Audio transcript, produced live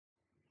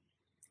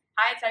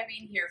Hi, it's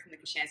Irene here from the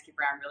Kashansky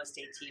Brown Real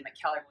Estate Team at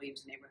Keller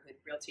Williams Neighborhood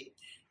Realty.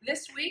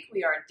 This week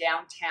we are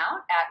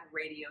downtown at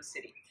Radio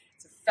City.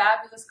 It's a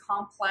fabulous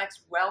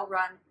complex,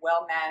 well-run,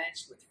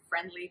 well-managed with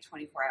friendly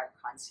 24-hour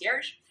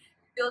concierge.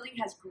 The building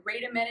has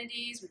great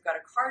amenities. We've got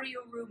a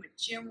cardio room, a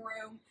gym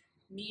room,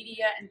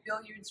 media and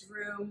billiards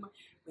room.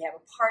 We have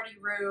a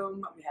party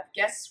room. We have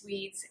guest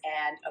suites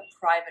and a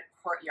private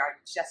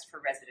courtyard just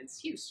for residents'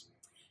 use.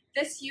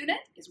 This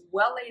unit is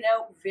well laid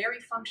out,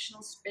 very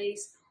functional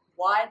space,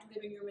 wide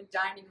living room and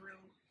dining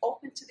room,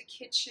 open to the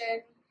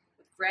kitchen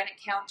with granite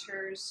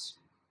counters,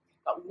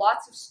 got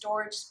lots of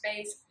storage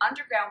space,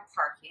 underground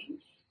parking,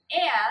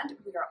 and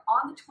we are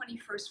on the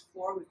 21st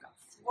floor. We've got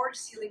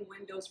floor-to-ceiling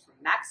windows for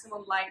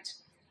maximum light,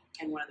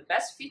 and one of the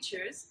best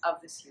features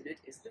of this unit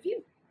is the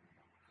view.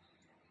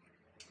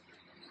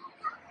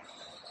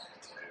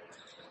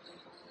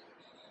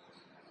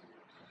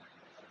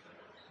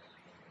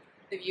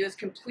 The view is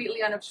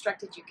completely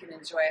unobstructed. You can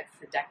enjoy it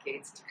for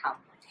decades to come.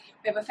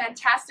 We have a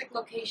fantastic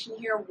location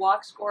here,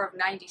 walk score of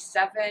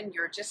 97.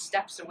 You're just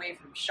steps away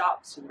from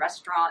shops and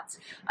restaurants,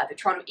 the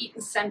Toronto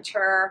Eaton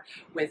Centre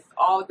with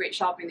all the great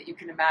shopping that you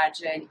can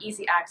imagine,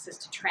 easy access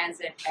to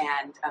transit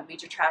and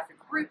major traffic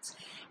routes.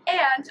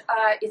 And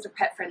it's a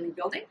pet-friendly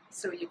building,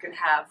 so you can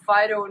have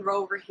Fido and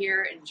Rover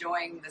here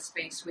enjoying the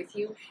space with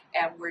you.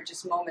 And we're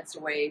just moments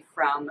away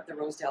from the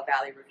Rosedale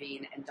Valley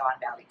Ravine and Don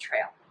Valley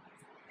Trail.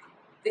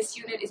 This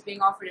unit is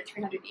being offered at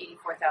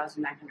 $384,900.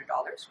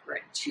 We're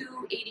at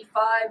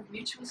 285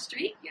 Mutual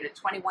Street, unit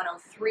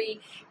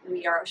 2103.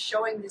 We are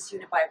showing this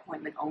unit by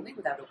appointment only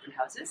without open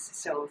houses.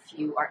 So if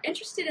you are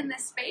interested in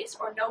this space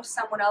or know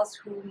someone else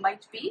who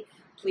might be,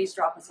 please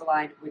drop us a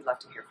line. We'd love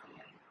to hear from you.